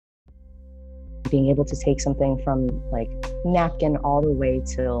being able to take something from like napkin all the way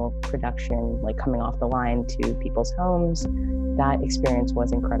till production, like coming off the line to people's homes, that experience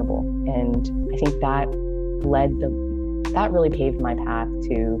was incredible. And I think that really paved my path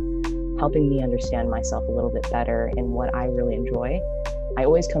to helping me understand myself a little bit better and what I really enjoy. I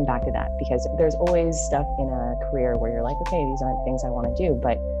always come back to that because there's always stuff in a career where you're like, okay, these aren't things I want to do,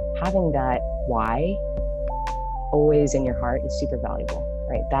 but having that why always in your heart is super valuable,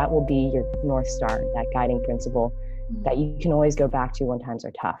 right? That will be your North Star, that guiding principle that you can always go back to when times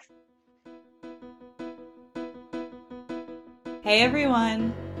are tough. Hey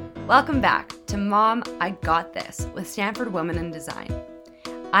everyone! Welcome back to Mom, I Got This with Stanford Women in Design.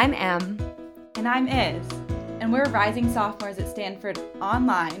 I'm Em. And I'm Iz. And we're rising sophomores at Stanford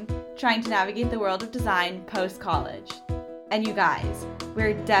online, trying to navigate the world of design post-college. And you guys,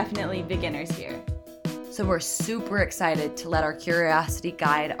 we're definitely beginners here. So we're super excited to let our curiosity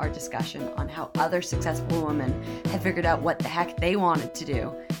guide our discussion on how other successful women have figured out what the heck they wanted to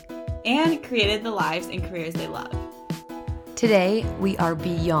do. And created the lives and careers they love. Today, we are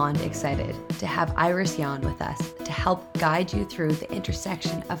beyond excited to have Iris Yan with us to help guide you through the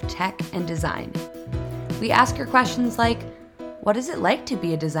intersection of tech and design. We ask her questions like, what is it like to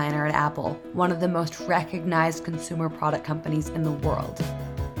be a designer at Apple, one of the most recognized consumer product companies in the world?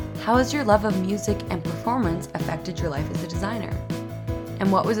 How has your love of music and performance affected your life as a designer?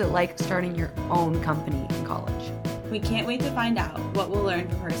 And what was it like starting your own company in college? We can't wait to find out what we'll learn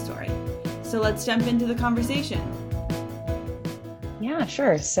from her story. So let's jump into the conversation. Yeah,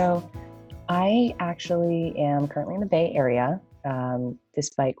 sure. So I actually am currently in the Bay Area,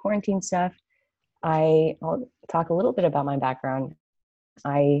 despite quarantine stuff. I'll talk a little bit about my background.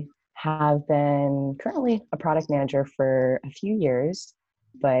 I have been currently a product manager for a few years,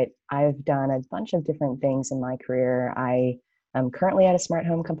 but I've done a bunch of different things in my career. I am currently at a smart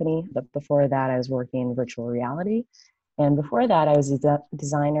home company, but before that I was working in virtual reality. And before that I was a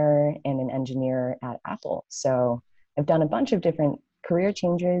designer and an engineer at Apple. So I've done a bunch of different career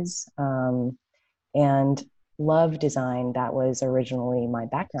changes and love design. That was originally my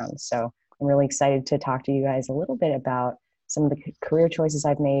background. So I'm really excited to talk to you guys a little bit about some of the career choices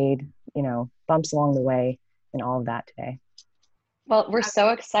I've made, bumps along the way and all of that today. Well, we're so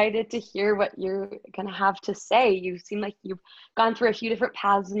excited to hear what you're going to have to say. You seem like you've gone through a few different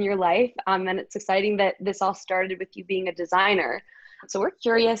paths in your life, and it's exciting that this all started with you being a designer. So we're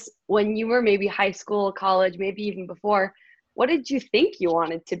curious, when you were maybe high school, college, maybe even before, what did you think you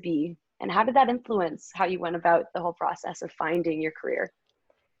wanted to be? And how did that influence how you went about the whole process of finding your career?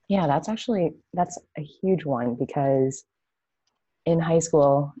 Yeah, that's a huge one because in high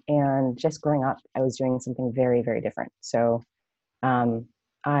school and just growing up, I was doing something very, very different. So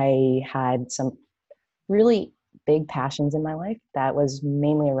I had some really big passions in my life that was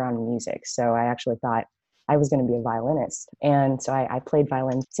mainly around music. So I actually thought I was going to be a violinist. And so I played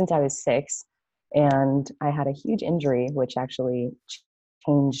violin since I was 6, and I had a huge injury, which actually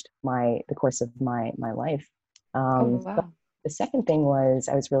changed the course of my life. Wow. But the second thing was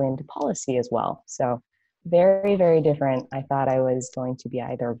I was really into policy as well. So very, very different. I thought I was going to be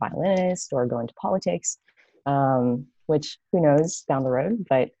either a violinist or go into politics, which who knows down the road,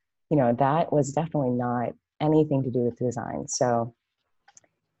 but that was definitely not anything to do with design. So,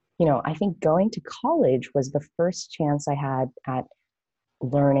 I think going to college was the first chance I had at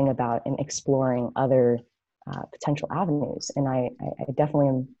learning about and exploring other potential avenues. And I definitely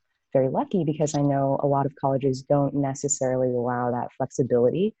am very lucky because I know a lot of colleges don't necessarily allow that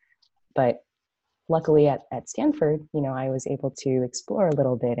flexibility, but luckily at Stanford, I was able to explore a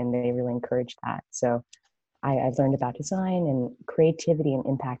little bit and they really encouraged that. So I've learned about design, and creativity and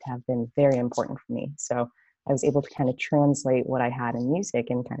impact have been very important for me. So I was able to kind of translate what I had in music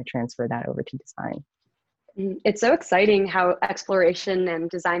and kind of transfer that over to design. It's so exciting how exploration and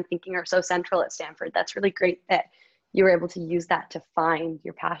design thinking are so central at Stanford. That's really great that you were able to use that to find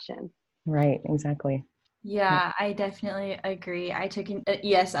your passion. Right, exactly. Yeah, I definitely agree. I took an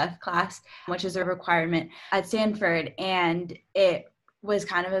ESF class, which is a requirement at Stanford, and it was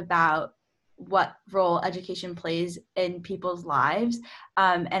kind of about what role education plays in people's lives.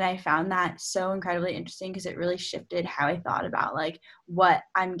 And I found that so incredibly interesting because it really shifted how I thought about what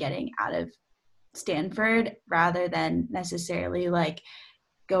I'm getting out of Stanford rather than necessarily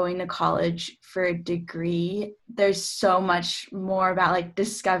going to college for a degree. There's so much more about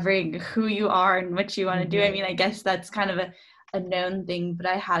discovering who you are and what you want to do. I mean, I guess that's kind of a known thing, but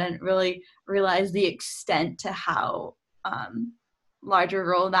I hadn't really realized the extent to how larger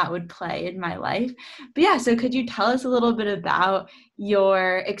role that would play in my life. But yeah, so could you tell us a little bit about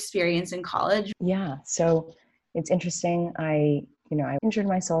your experience in college? Yeah, so it's interesting. I I injured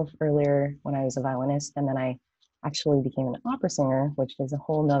myself earlier when I was a violinist, and then I actually became an opera singer, which is a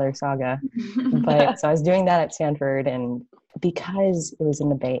whole nother saga. But so I was doing that at Stanford, and because it was in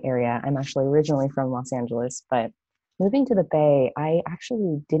the Bay Area, I'm actually originally from Los Angeles, but moving to the Bay, I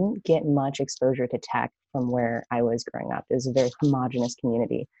actually didn't get much exposure to tech from where I was growing up. It was a very homogenous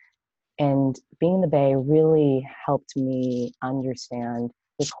community. And being in the Bay really helped me understand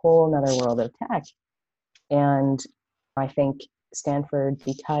this whole nother world of tech. And I think Stanford,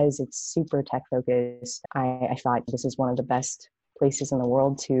 because it's super tech focused, I thought this is one of the best places in the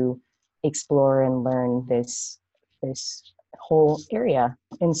world to explore and learn this whole area.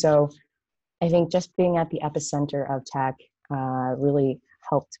 And so I think just being at the epicenter of tech really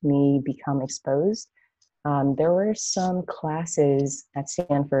helped me become exposed. There were some classes at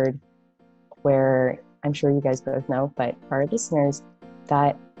Stanford where I'm sure you guys both know, but for our listeners,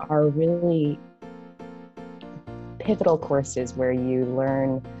 that are really pivotal courses where you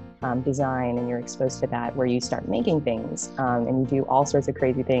learn design and you're exposed to that, where you start making things and you do all sorts of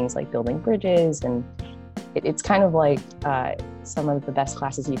crazy things like building bridges. And it's kind of like some of the best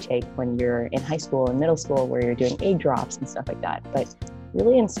classes you take when you're in high school and middle school, where you're doing egg drops and stuff like that. But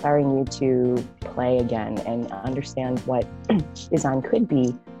really inspiring you to play again and understand what design could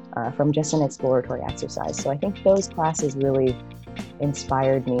be from just an exploratory exercise. So I think those classes really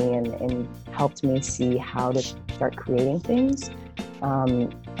inspired me and helped me see how to start creating things.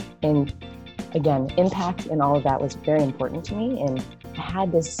 And again, impact and all of that was very important to me. And I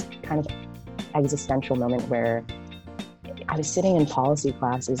had this kind of existential moment where I was sitting in policy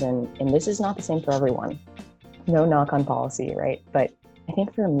classes, and this is not the same for everyone. No knock on policy, right? But I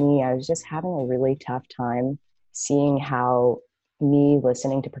think for me, I was just having a really tough time seeing how me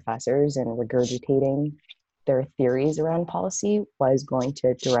listening to professors and regurgitating their theories around policy was going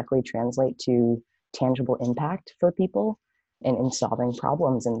to directly translate to tangible impact for people and in solving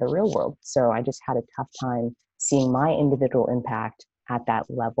problems in the real world. So I just had a tough time seeing my individual impact at that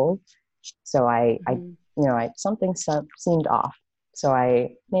level. So something seemed off. So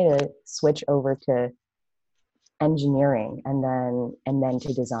I made a switch over to engineering and then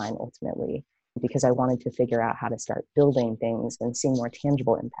to design ultimately, because I wanted to figure out how to start building things and seeing more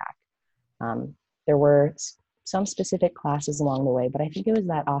tangible impact. There were some specific classes along the way, but I think it was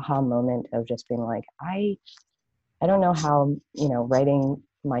that aha moment of just being like, I don't know how, writing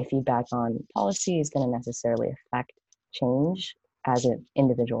my feedback on policy is going to necessarily affect change as an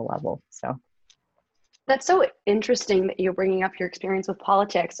individual level. So that's so interesting that you're bringing up your experience with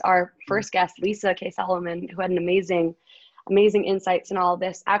politics. Our first guest, Lisa K. Solomon, who had an amazing insights in all of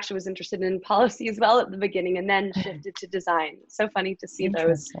this, actually was interested in policy as well at the beginning and then shifted to design. It's so funny to see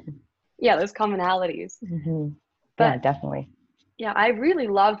those commonalities. Mm-hmm. But, yeah, definitely. Yeah, I really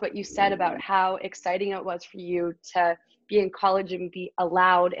loved what you said about how exciting it was for you to be in college and be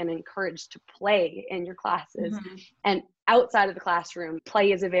allowed and encouraged to play in your classes. Mm-hmm. And outside of the classroom,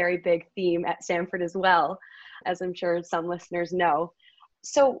 play is a very big theme at Stanford as well, as I'm sure some listeners know.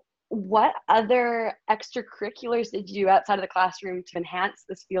 So what other extracurriculars did you do outside of the classroom to enhance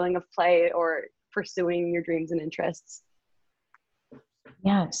this feeling of play or pursuing your dreams and interests?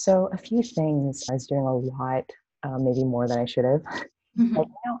 Yeah, so a few things. I was doing a lot, maybe more than I should have. Mm-hmm. But,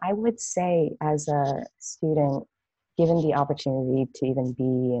 I would say as a student, given the opportunity to even be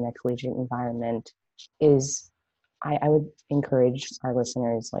in a collegiate environment, I would encourage our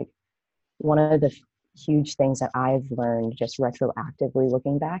listeners, like, one of the huge things that I've learned just retroactively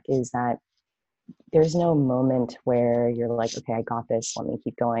looking back is that there's no moment where you're like, okay, I got this, let me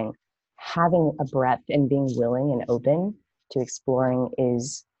keep going. Having a breadth and being willing and open to exploring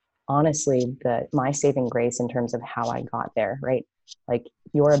is honestly my saving grace in terms of how I got there, right? Like,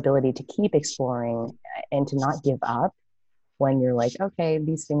 your ability to keep exploring and to not give up when you're like, okay,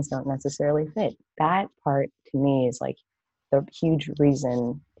 these things don't necessarily fit. That part to me is like the huge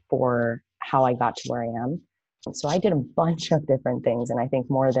reason for how I got to where I am. So I did a bunch of different things, and I think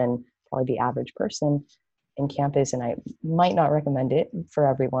more than probably the average person in campus, and I might not recommend it for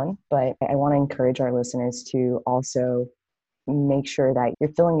everyone, but I want to encourage our listeners to also make sure that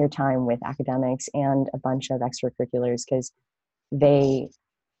you're filling your time with academics and a bunch of extracurriculars, because they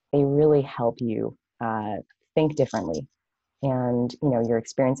really help you think differently. And, your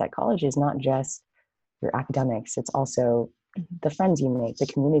experience at college is not just your academics, it's also the friends you make, the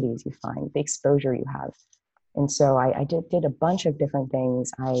communities you find, the exposure you have. And so I did a bunch of different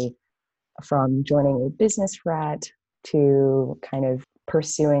things. From joining a business frat to kind of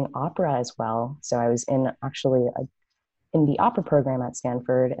pursuing opera as well. So I was in the opera program at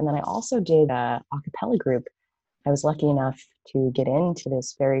Stanford. And then I also did a a cappella group. I was lucky enough to get into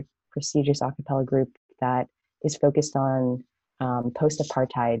this very prestigious a cappella group that is focused on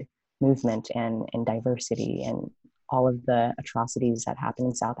post-apartheid movement and diversity and all of the atrocities that happened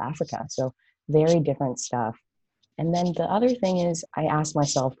in South Africa. So very different stuff. And then the other thing is, I asked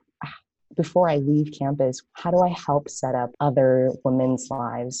myself, before I leave campus, how do I help set up other women's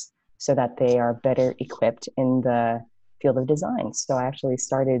lives so that they are better equipped in the field of design? So I actually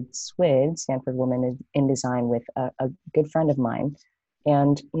started SWID, Stanford Women in Design, with a good friend of mine.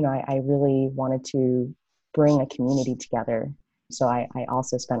 And, I really wanted to bring a community together. So I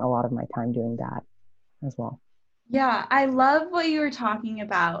also spent a lot of my time doing that as well. Yeah, I love what you were talking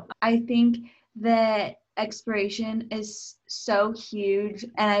about. I think that exploration is so huge,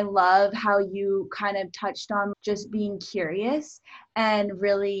 and I love how you kind of touched on just being curious and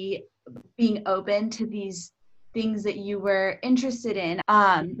really being open to these things that you were interested in.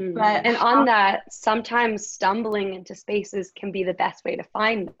 But on that, sometimes stumbling into spaces can be the best way to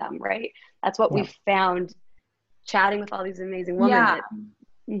find them, right? That's what we've found chatting with all these amazing women.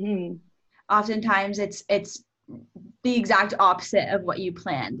 Yeah. Oftentimes it's the exact opposite of what you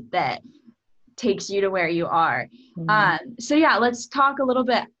planned that takes you to where you are. So yeah, let's talk a little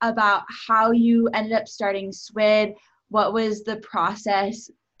bit about how you ended up starting SWID. What was the process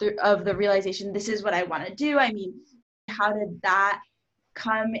of the realization, this is what I want to do? I mean, how did that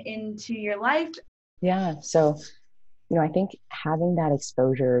come into your life? Yeah, so, I think having that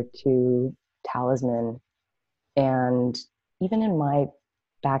exposure to Talisman, and even in my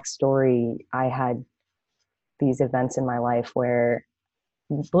backstory, I had these events in my life where,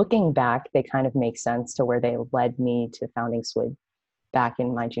 looking back, they kind of make sense to where they led me to founding SWID back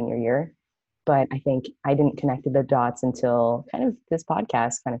in my junior year. But I think I didn't connect the dots until kind of this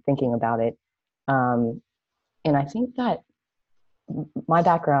podcast, kind of thinking about it. And I think that my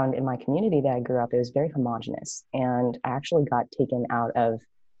background in my community that I grew up, it was very homogenous. And I actually got taken out of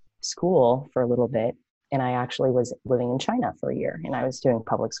school for a little bit. And I actually was living in China for a year, and I was doing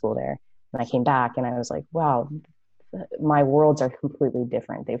public school there. And I came back and I was like, wow, my worlds are completely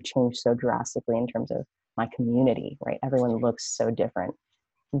different. They've changed so drastically in terms of my community, right? Everyone looks so different.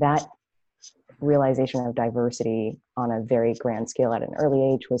 That realization of diversity on a very grand scale at an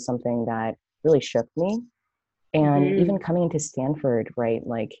early age was something that really shook me. And even coming into Stanford, right?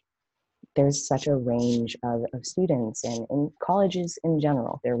 Like, there's such a range of students, and in colleges in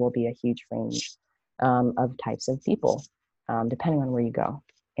general, there will be a huge range of types of people, depending on where you go.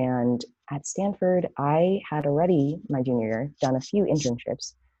 And at Stanford, I had already, my junior year, done a few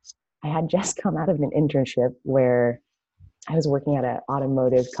internships. I had just come out of an internship where I was working at an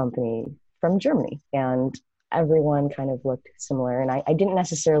automotive company from Germany, and everyone kind of looked similar. And I didn't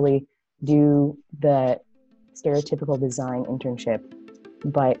necessarily do the stereotypical design internship,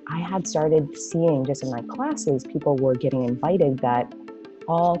 but I had started seeing just in my classes, people were getting invited that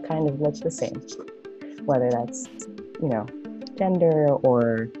all kind of looked the same, whether that's, gender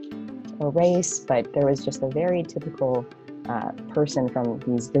or race, but there was just a very typical person from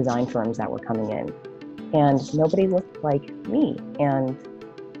these design firms that were coming in, and nobody looked like me. And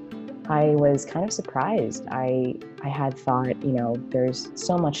I was kind of surprised. I had thought, there's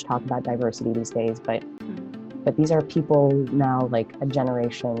so much talk about diversity these days, but these are people now like a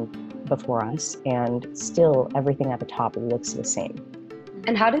generation before us, and still everything at the top looks the same.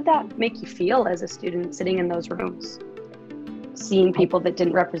 And how did that make you feel as a student sitting in those rooms, seeing people that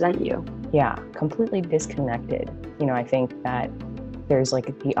didn't represent you? Yeah, completely disconnected. I think that there's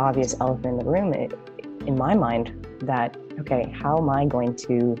like the obvious elephant in the room in my mind that, okay, how am I going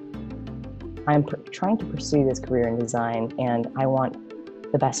to, I'm trying to pursue this career in design, and I want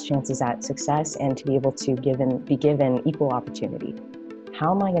the best chances at success and to be able to be given equal opportunity.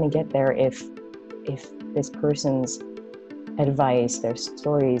 How am I going to get there if this person's advice, their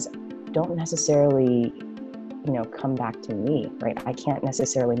stories don't necessarily, come back to me, right? I can't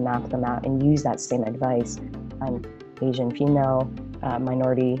necessarily map them out and use that same advice. I'm Asian, female,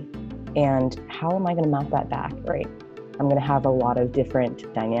 minority, and how am I going to map that back, right? I'm going to have a lot of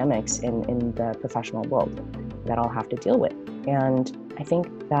different dynamics in the professional world that I'll have to deal with. And I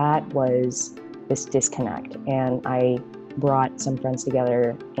think that was this disconnect. And I brought some friends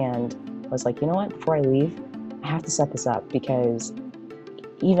together and was like, you know what, before I leave, I have to set this up, because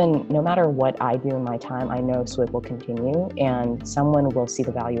even no matter what I do in my time, I know SWID will continue and someone will see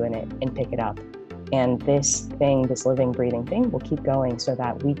the value in it and pick it up. And this thing, this living, breathing thing will keep going so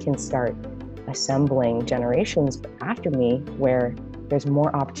that we can start assembling generations after me where there's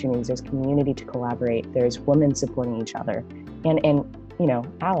more opportunities, there's community to collaborate, there's women supporting each other, and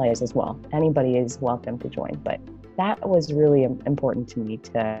allies as well. Anybody is welcome to join. But that was really important to me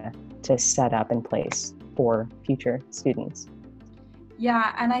to set up in place for future students.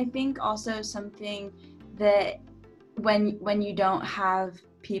 Yeah, and I think also something that when you don't have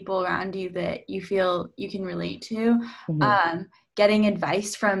people around you that you feel you can relate to, getting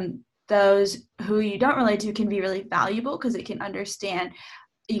advice from those who you don't relate to can be really valuable, because you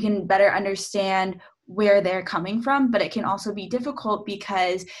can better understand where they're coming from. But it can also be difficult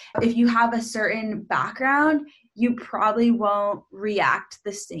because if you have a certain background, you probably won't react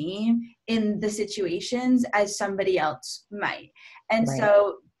the same in the situations as somebody else might. And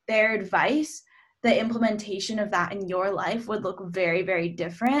so their advice, the implementation of that in your life would look very, very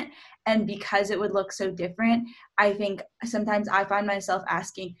different. And because it would look so different, I think sometimes I find myself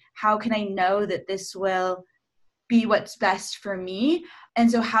asking, how can I know that this will be what's best for me? And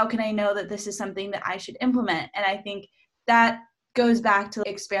so how can I know that this is something that I should implement? And I think that goes back to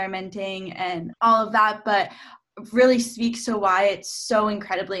experimenting and all of that, but really speaks to why it's so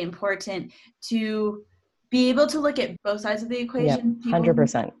incredibly important to be able to look at both sides of the equation.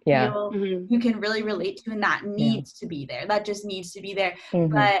 100%. Yeah. You can really relate to, and that needs to be there. That just needs to be there.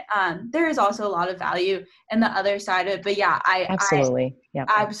 But there is also a lot of value in the other side of it. But yeah, I absolutely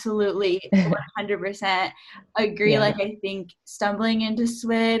 100% agree. Like, I think stumbling into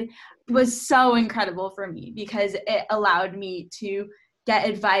SWID was so incredible for me because it allowed me to get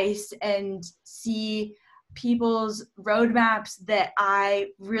advice and see people's roadmaps that I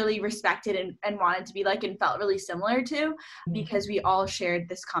really respected and wanted to be like, and felt really similar to, because we all shared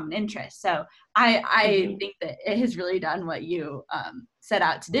this common interest. So I think that it has really done what you set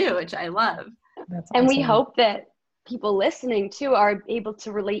out to do, which I love. That's awesome. And we hope that people listening too are able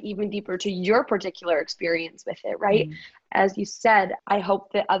to relate even deeper to your particular experience with it, right? As you said, I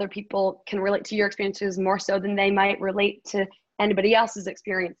hope that other people can relate to your experiences more so than they might relate to anybody else's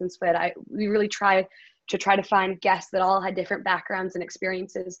experience in SWID. We really try to find guests that all had different backgrounds and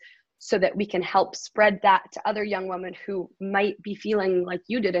experiences so that we can help spread that to other young women who might be feeling like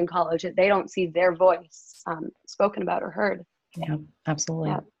you did in college, that they don't see their voice spoken about or heard. Yeah,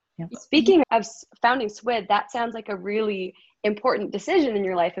 absolutely. Yeah. Speaking of founding SWID, that sounds like a really important decision in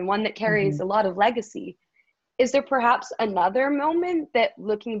your life and one that carries a lot of legacy. Is there perhaps another moment that,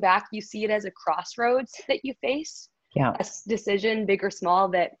 looking back, you see it as a crossroads that you face? Yeah. A decision, big or small,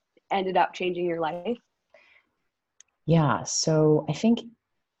 that ended up changing your life? Yeah, so I think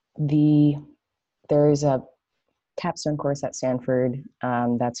there's a capstone course at Stanford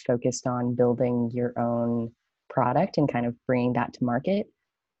that's focused on building your own product and kind of bringing that to market.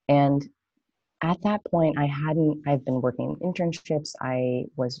 And at that point, I've been working in internships, I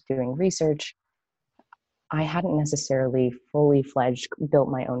was doing research. I hadn't necessarily fully fledged built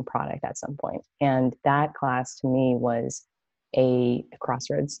my own product at some point. And that class to me was a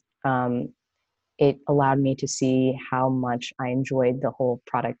crossroads. It allowed me to see how much I enjoyed the whole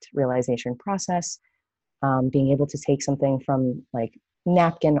product realization process, being able to take something from like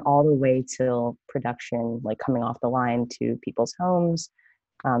napkin all the way till production, like coming off the line to people's homes.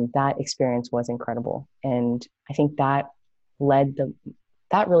 That experience was incredible. And I think that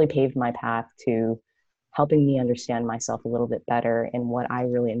really paved my path to helping me understand myself a little bit better and what I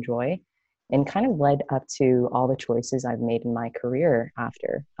really enjoy, and kind of led up to all the choices I've made in my career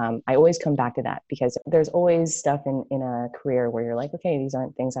after. I always come back to that because there's always stuff in a career where you're like, okay, these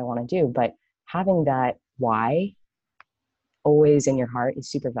aren't things I want to do, but having that why always in your heart is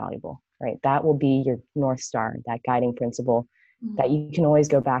super valuable, right? That will be your North Star, that guiding principle that you can always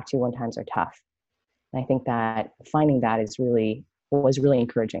go back to when times are tough. And I think that finding that was really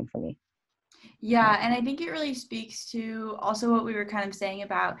encouraging for me. Yeah, and I think it really speaks to also what we were kind of saying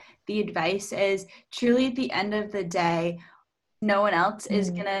about the advice is truly at the end of the day, no one else is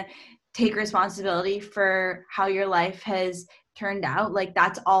going to take responsibility for how your life has turned out. Like,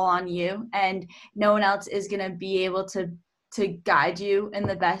 that's all on you, and no one else is going to be able to guide you in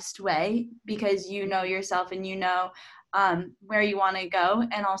the best way, because you know yourself and you know where you want to go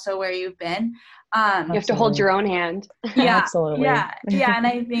and also where you've been. You have to hold your own hand. Yeah, absolutely. Yeah, and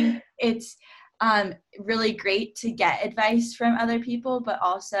I think it's really great to get advice from other people, but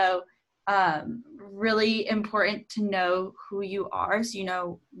also really important to know who you are, so you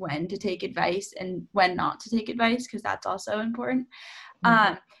know when to take advice and when not to take advice, because that's also important.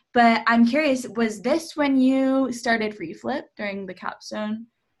 But I'm curious, was this when you started Free Flip during the capstone?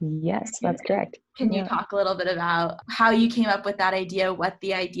 Yes, that's correct. Can you talk a little bit about how you came up with that idea, what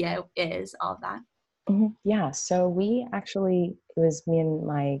the idea is, all of that? Yeah, so it was me and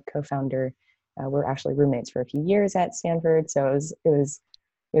my co-founder. We're actually roommates for a few years at Stanford, so it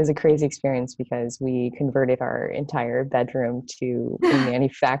was a crazy experience because we converted our entire bedroom to a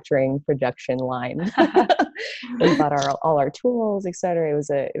manufacturing production line. We bought all our tools, etc. It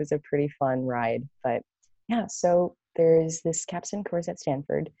was a pretty fun ride. But yeah, so there's this capstone course at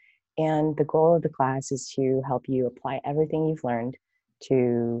Stanford, And the goal of the class is to help you apply everything you've learned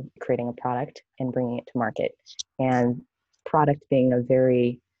to creating a product and bringing it to market. And product being a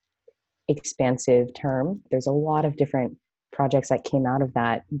very expansive term, there's a lot of different projects that came out of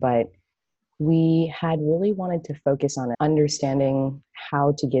that, but we had really wanted to focus on understanding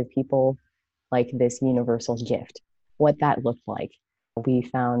how to give people like this universal gift, what that looked like. We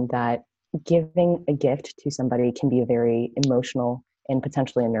found that giving a gift to somebody can be a very emotional and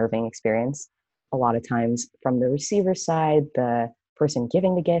potentially unnerving experience. A lot of times from the receiver side, the person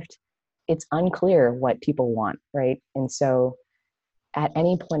giving the gift, it's unclear what people want, right? And so at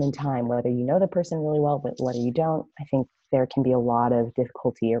any point in time, whether you know the person really well, but whether you don't, I think there can be a lot of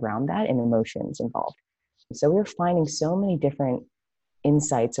difficulty around that and emotions involved. So we're finding so many different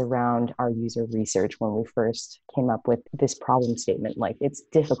insights around our user research when we first came up with this problem statement. Like, it's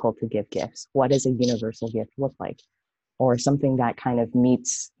difficult to give gifts. What does a universal gift look like? Or something that kind of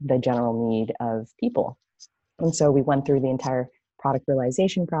meets the general need of people. And so we went through the entire product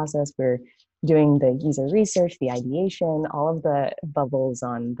realization process. We're doing the user research, the ideation, all of the bubbles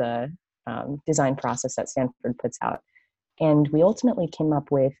on the design process that Stanford puts out. And we ultimately came up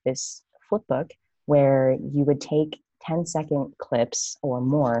with this flip book where you would take 10-second clips or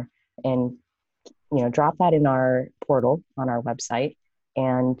more and drop that in our portal on our website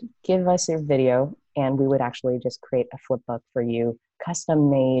and give us your video, and we would actually just create a flip book for you, custom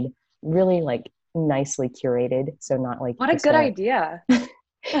made, really like nicely curated. So not like, what a good idea.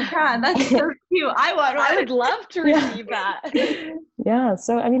 Yeah, that's so cute. I would love to receive that. Yeah.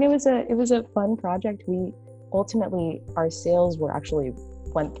 So I mean, it was a fun project. We ultimately, our sales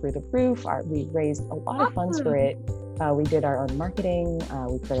went through the roof. We raised a lot of funds for it. We did our own marketing.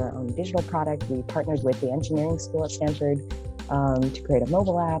 We created our own digital product. We partnered with the engineering school at Stanford to create a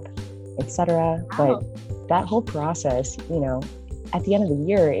mobile app, etc. Wow. But that whole process, at the end of the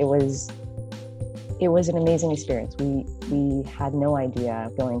year, it was an amazing experience. We had no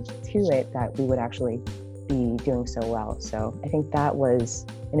idea going to it that we would actually be doing so well. So I think that was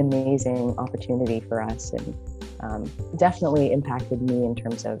an amazing opportunity for us, and definitely impacted me in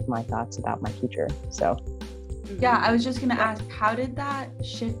terms of my thoughts about my future. So yeah, I was just gonna ask, how did that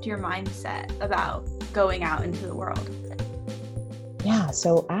shift your mindset about going out into the world? Yeah,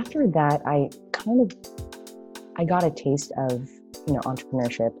 so after that, I got a taste of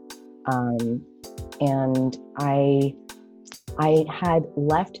entrepreneurship, and I had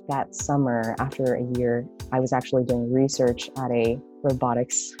left that summer. After a year, I was actually doing research at a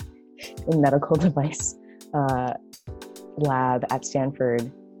robotics and medical device lab at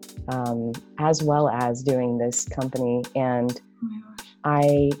Stanford, as well as doing this company. And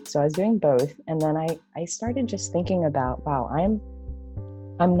I was doing both. And then I started just thinking about, wow,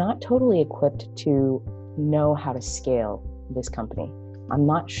 I'm not totally equipped to know how to scale this company. I'm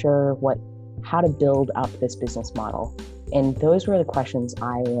not sure how to build up this business model. And those were the questions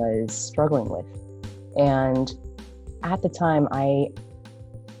I was struggling with. And at the time, it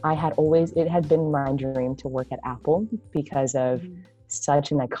had been my dream to work at Apple because of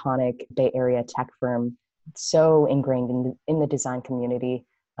such an iconic Bay Area tech firm, so ingrained in the design community,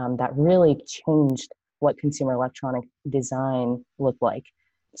 that really changed what consumer electronic design looked like.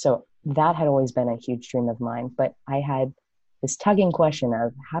 So that had always been a huge dream of mine, but I had this tugging question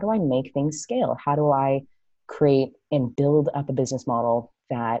of, how do I make things scale? How do I create and build up a business model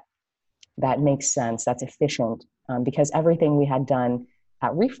that makes sense, that's efficient? Because everything we had done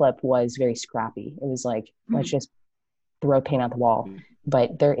at Reflip was very scrappy. It was like, let's just throw paint at the wall.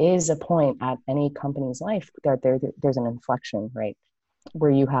 But there is a point at any company's life that there's an inflection, right,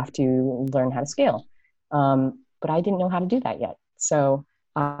 where you have to learn how to scale. But I didn't know how to do that yet. So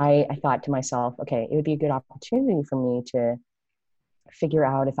I thought to myself, okay, it would be a good opportunity for me to figure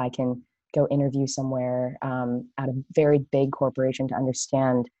out if I can go interview somewhere at a very big corporation to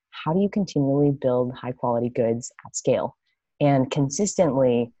understand, how do you continually build high quality goods at scale and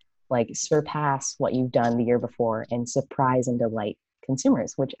consistently like surpass what you've done the year before and surprise and delight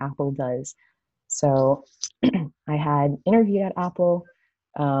consumers, which Apple does. So I had interviewed at Apple,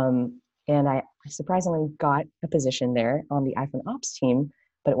 and I surprisingly got a position there on the iPhone ops team,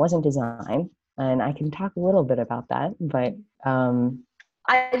 but it wasn't design. And I can talk a little bit about that, but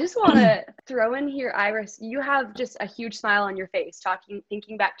I just want to throw in here, Iris, you have just a huge smile on your face,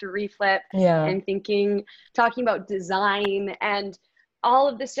 thinking back to Reflip, and talking about design, and all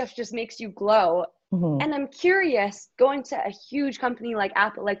of this stuff just makes you glow. And I'm curious, going to a huge company like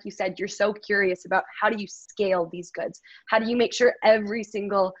Apple, like you said, you're so curious about, how do you scale these goods? How do you make sure every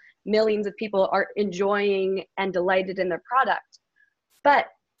single millions of people are enjoying and delighted in their product? But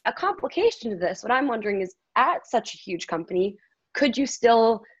a complication to this, what I'm wondering is, at such a huge company, could you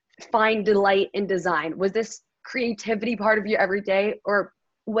still find delight in design? Was this creativity part of your everyday, or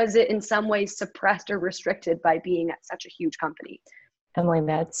was it in some ways suppressed or restricted by being at such a huge company? Emily,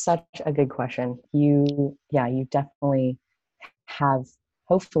 that's such a good question. You definitely have,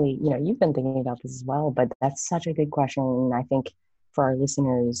 hopefully, you've been thinking about this as well, but that's such a good question. And I think for our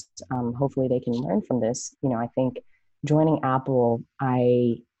listeners, hopefully they can learn from this. I think joining Apple,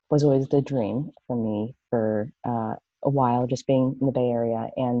 was always the dream for me for a while, just being in the Bay Area.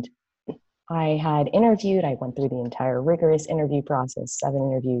 And I had interviewed, I went through the entire rigorous interview process, 7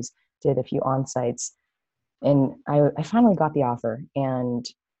 interviews, did a few on-sites, and I finally got the offer. And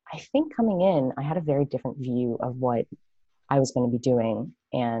I think coming in, I had a very different view of what I was going to be doing.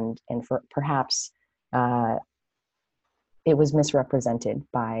 And for perhaps it was misrepresented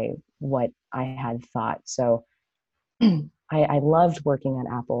by what I had thought. So I loved working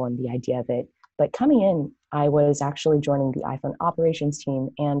at Apple and the idea of it. But coming in, I was actually joining the iPhone operations team,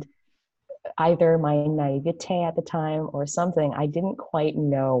 and either my naivete at the time or something, I didn't quite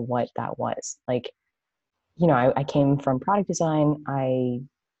know what that was. Like, I came from product design. I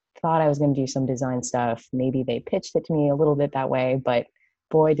thought I was going to do some design stuff. Maybe they pitched it to me a little bit that way, but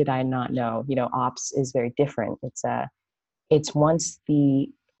boy, did I not know. Ops is very different. It's once the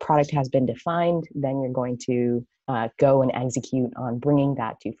product has been defined, then you're going to go and execute on bringing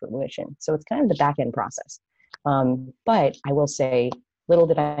that to fruition. So it's kind of the back end process. But I will say, little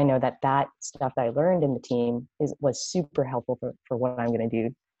did I know that stuff that I learned in the team was super helpful for what I'm going to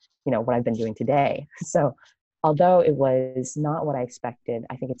do, what I've been doing today. So although it was not what I expected,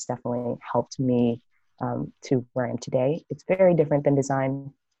 I think it's definitely helped me to where I am today. It's very different than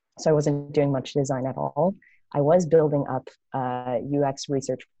design. So I wasn't doing much design at all. I was building up a UX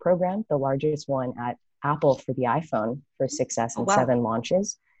research program, the largest one at Apple for the iPhone for 6S and 7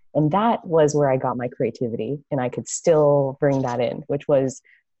 launches. And that was where I got my creativity, and I could still bring that in, which was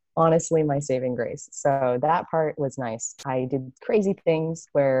honestly my saving grace. So that part was nice. I did crazy things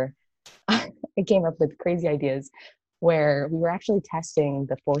where I came up with crazy ideas where we were actually testing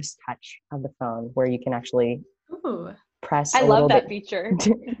the force touch of the phone, where you can actually press I a love little that bit. feature.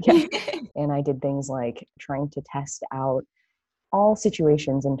 Yeah. And I did things like trying to test out all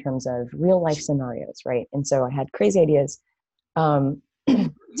situations in terms of real life scenarios, right? And so I had crazy ideas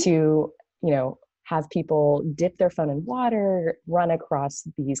to, have people dip their phone in water, run across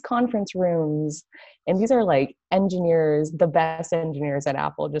these conference rooms. And these are like engineers, the best engineers at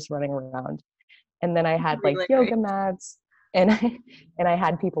Apple, just running around. And then I had like yoga mats, and I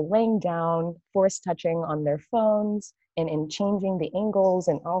had people laying down, force touching on their phones and changing the angles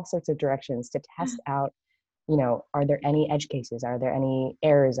and all sorts of directions to test out, are there any edge cases? Are there any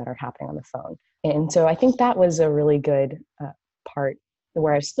errors that are happening on the phone? And so I think that was a really good part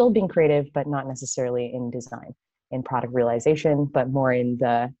where I was still being creative, but not necessarily in design, in product realization, but more in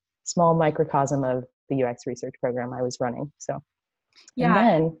the small microcosm of the UX research program I was running. So, and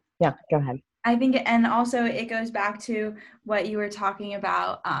then, go ahead. I think, and also it goes back to what you were talking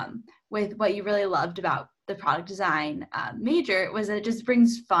about with what you really loved about the product design major, was that it just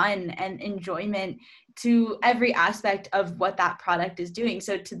brings fun and enjoyment to every aspect of what that product is doing.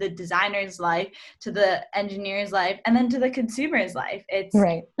 So to the designer's life, to the engineer's life, and then to the consumer's life. It's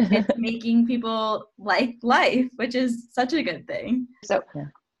right. It's making people like life, which is such a good thing. So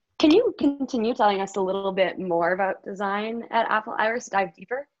can you continue telling us a little bit more about design at Apple? Iris, dive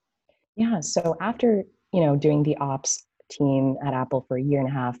deeper. Yeah. So after, doing the ops team at Apple for a year and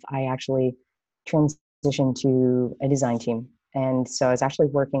a half, I actually transitioned to a design team. And so I was actually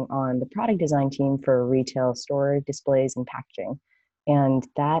working on the product design team for retail store displays and packaging. And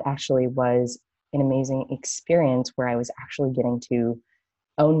that actually was an amazing experience where I was actually getting to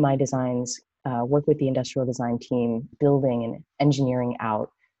own my designs, work with the industrial design team, building and engineering out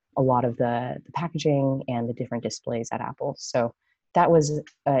a lot of the packaging and the different displays at Apple. So that was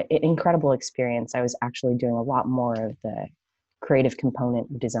an incredible experience. I was actually doing a lot more of the creative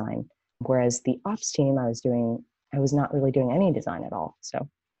component of design, whereas the ops team I was not really doing any design at all. So,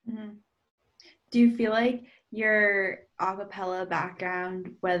 do you feel like your a cappella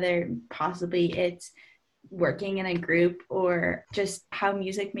background, whether possibly it's working in a group or just how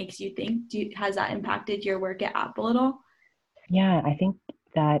music makes you think, has that impacted your work at Apple at all? Yeah, I think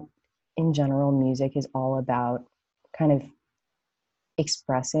that in general, music is all about kind of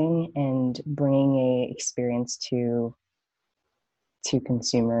expressing and bringing a experience to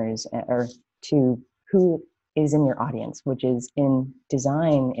consumers, or to who is in your audience, which is in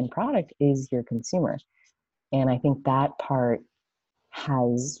design and product is your consumer. And I think that part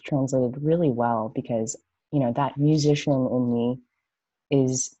has translated really well because, that musician in me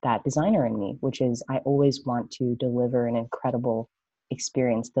is that designer in me, which is I always want to deliver an incredible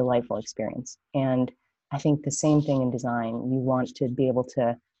experience, delightful experience. And I think the same thing in design. You want to be able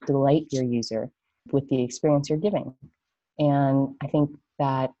to delight your user with the experience you're giving. And I think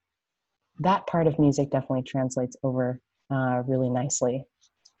that part of music definitely translates over really nicely.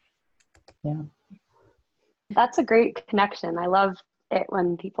 Yeah. That's a great connection. I love it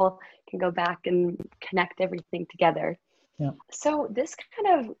when people can go back and connect everything together. Yeah. So this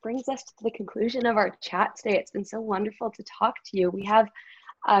kind of brings us to the conclusion of our chat today. It's been so wonderful to talk to you. We have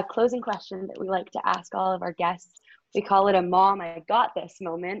a closing question that we like to ask all of our guests. We call it a Mom, I got this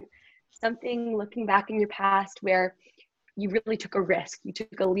moment. Something looking back in your past where you really took a risk. You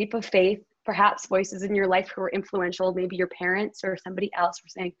took a leap of faith, perhaps voices in your life who were influential, maybe your parents or somebody else were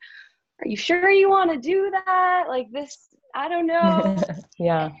saying, are you sure you want to do that? Like this, I don't know.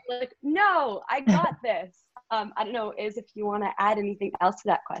 Yeah. Like, no, I got this. I don't know, Iz, if you want to add anything else to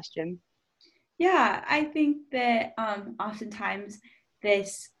that question. Yeah, I think that oftentimes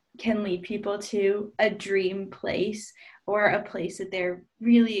this can lead people to a dream place or a place that they're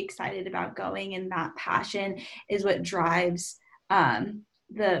really excited about going, and that passion is what drives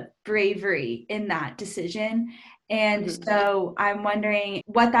the bravery in that decision. And so I'm wondering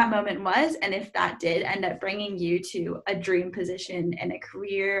what that moment was, and if that did end up bringing you to a dream position in a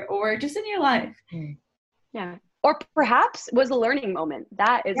career or just in your life. Yeah. Or perhaps was a learning moment.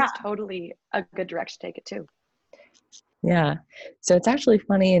 That is totally a good direction to take it too. Yeah. So it's actually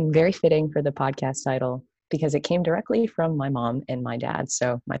funny and very fitting for the podcast title because it came directly from my mom and my dad.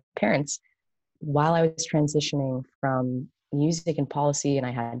 So my parents, while I was transitioning from music and policy, and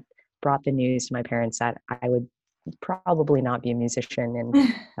I had brought the news to my parents that I would probably not be a musician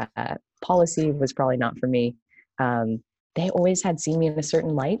and policy was probably not for me. They always had seen me in a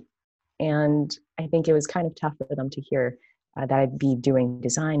certain light. And I think it was kind of tough for them to hear that I'd be doing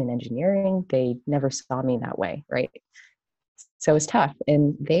design and engineering. They never saw me that way, right? So it was tough.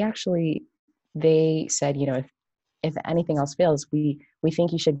 And they said, you know, if anything else fails, we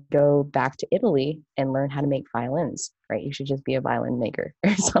think you should go back to Italy and learn how to make violins, right? You should just be a violin maker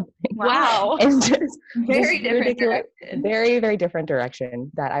or something. Wow. And just Very different direction. Very, very different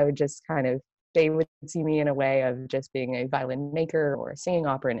direction that I would just kind of, they would see me in a way of just being a violin maker or singing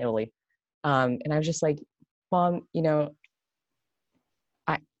opera in Italy. And I was just like, Mom, you know,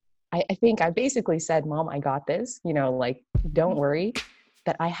 I think I basically said, Mom, I got this, you know, like, don't worry,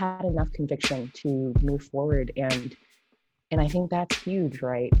 that I had enough conviction to move forward. And I think that's huge,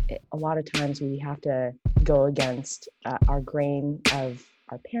 right? A lot of times we have to go against our grain of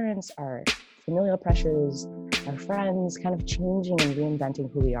our parents, our familial pressures, our friends, kind of changing and reinventing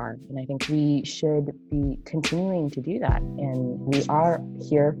who we are. And I think we should be continuing to do that. And we are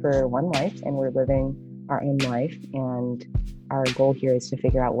here for one life and we're living our own life. And our goal here is to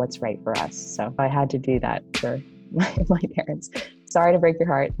figure out what's right for us. So I had to do that for my parents. Sorry to break your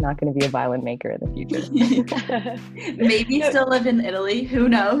heart, not going to be a violin maker in the future. Maybe still live in Italy, who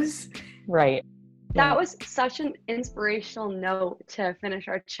knows? Right. That was such an inspirational note to finish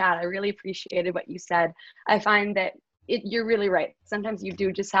our chat. I really appreciated what you said. I find that you're really right. Sometimes you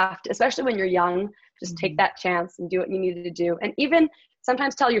do just have to, especially when you're young, just take that chance and do what you needed to do. And even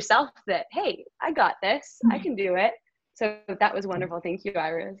sometimes tell yourself that, hey, I got this, I can do it. So that was wonderful. Thank you,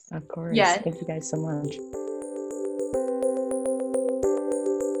 Iris. Of course. Yeah. Thank you guys so much.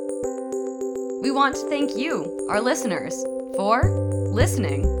 We want to thank you, our listeners, for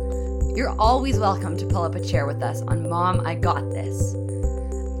listening. You're always welcome to pull up a chair with us on Mom, I Got This.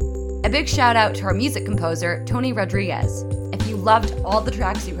 A big shout out to our music composer, Tony Rodriguez. If you loved all the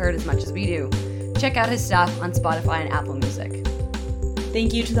tracks you heard as much as we do, check out his stuff on Spotify and Apple Music.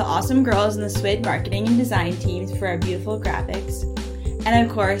 Thank you to the awesome girls in the SWID marketing and design teams for our beautiful graphics. And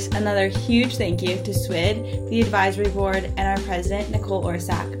of course, another huge thank you to SWID, the advisory board, and our president, Nicole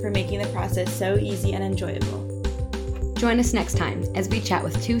Orsak, for making the process so easy and enjoyable. Join us next time as we chat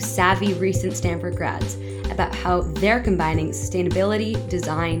with two savvy recent Stanford grads about how they're combining sustainability,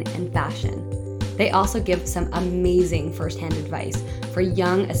 design, and fashion. They also give some amazing firsthand advice for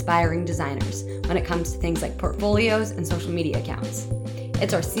young, aspiring designers when it comes to things like portfolios and social media accounts.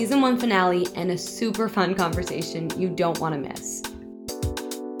 It's our season 1 finale and a super fun conversation you don't want to miss.